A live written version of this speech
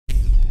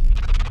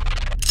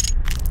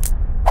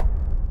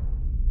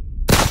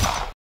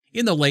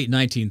In the late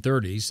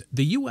 1930s,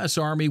 the U.S.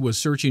 Army was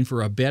searching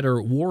for a better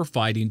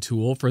warfighting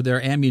tool for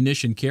their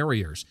ammunition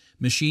carriers,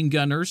 machine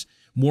gunners,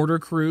 mortar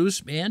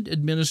crews, and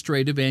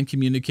administrative and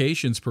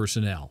communications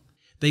personnel.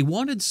 They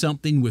wanted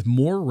something with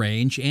more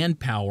range and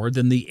power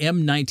than the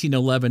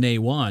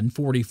M1911A1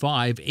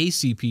 45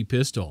 ACP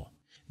pistol.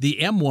 The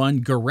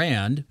M1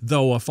 Garand,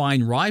 though a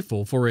fine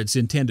rifle for its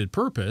intended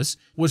purpose,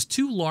 was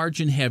too large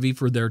and heavy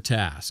for their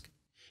task.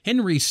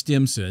 Henry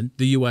Stimson,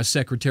 the U.S.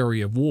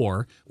 Secretary of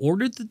War,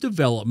 ordered the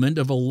development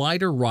of a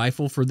lighter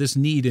rifle for this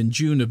need in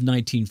June of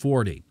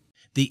 1940.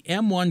 The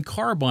M1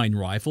 Carbine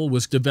rifle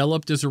was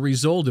developed as a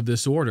result of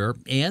this order,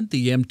 and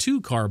the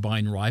M2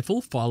 Carbine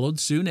rifle followed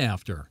soon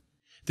after.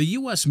 The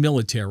U.S.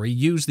 military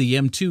used the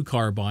M2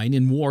 Carbine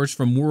in wars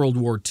from World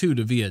War II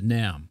to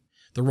Vietnam.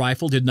 The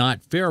rifle did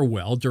not fare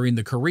well during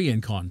the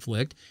Korean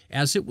conflict,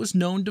 as it was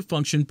known to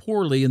function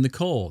poorly in the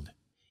cold.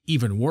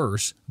 Even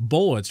worse,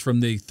 bullets from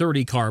the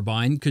 .30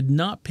 carbine could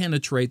not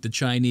penetrate the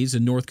Chinese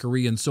and North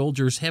Korean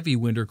soldiers' heavy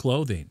winter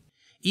clothing.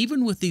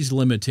 Even with these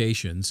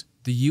limitations,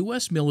 the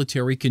U.S.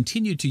 military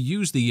continued to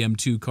use the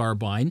M2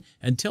 carbine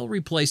until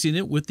replacing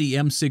it with the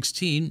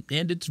M16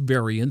 and its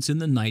variants in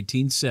the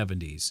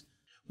 1970s.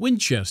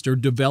 Winchester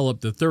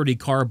developed the .30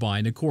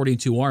 carbine according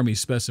to Army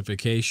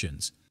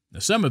specifications.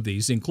 Some of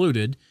these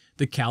included: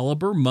 the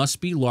caliber must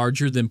be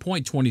larger than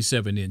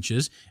 .27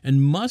 inches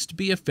and must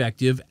be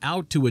effective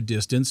out to a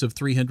distance of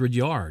 300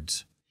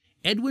 yards.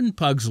 Edwin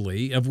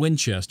Pugsley of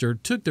Winchester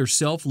took their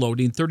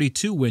self-loading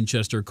 .32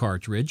 Winchester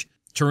cartridge,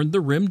 turned the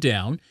rim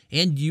down,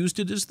 and used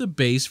it as the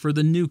base for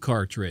the new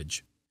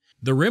cartridge.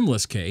 The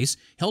rimless case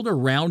held a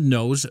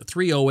round-nose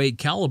 .308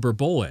 caliber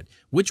bullet,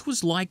 which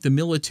was like the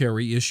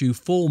military-issue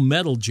full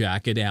metal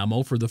jacket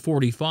ammo for the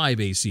 .45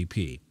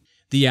 ACP.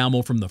 The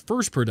ammo from the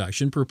first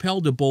production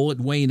propelled a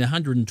bullet weighing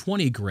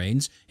 120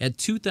 grains at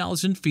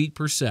 2,000 feet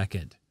per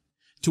second.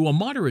 To a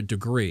moderate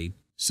degree,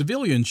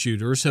 civilian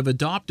shooters have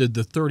adopted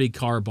the .30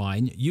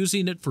 carbine,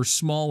 using it for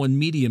small and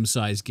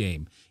medium-sized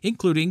game,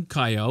 including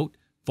coyote,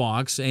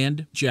 fox,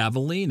 and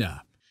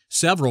javelina.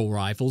 Several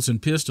rifles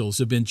and pistols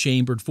have been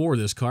chambered for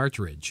this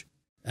cartridge.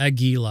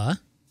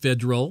 Aguila,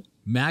 Federal,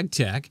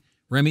 Magtech,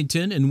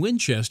 Remington, and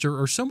Winchester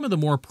are some of the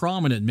more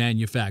prominent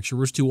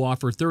manufacturers to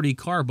offer .30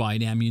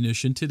 carbine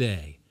ammunition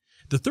today.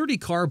 The .30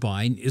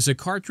 carbine is a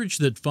cartridge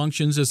that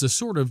functions as a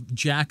sort of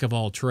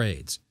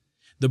jack-of-all-trades.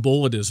 The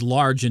bullet is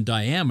large in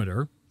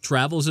diameter,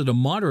 travels at a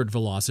moderate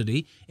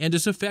velocity, and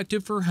is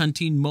effective for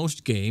hunting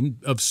most game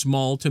of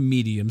small to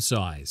medium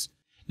size.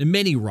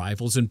 Many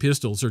rifles and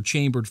pistols are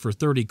chambered for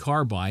 .30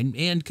 carbine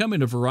and come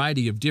in a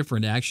variety of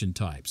different action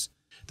types.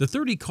 The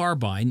 .30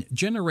 carbine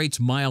generates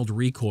mild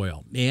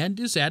recoil and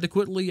is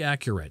adequately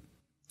accurate.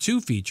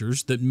 Two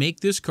features that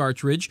make this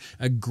cartridge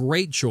a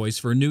great choice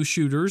for new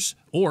shooters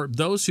or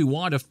those who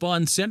want a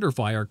fun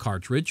centerfire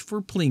cartridge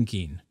for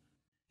plinking.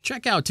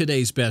 Check out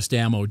today's best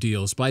ammo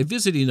deals by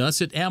visiting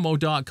us at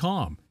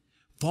ammo.com.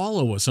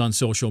 Follow us on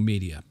social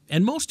media,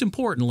 and most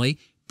importantly,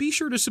 be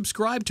sure to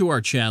subscribe to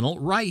our channel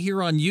right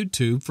here on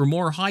YouTube for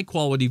more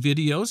high-quality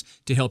videos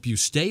to help you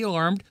stay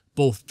armed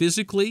both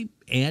physically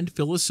and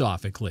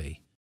philosophically.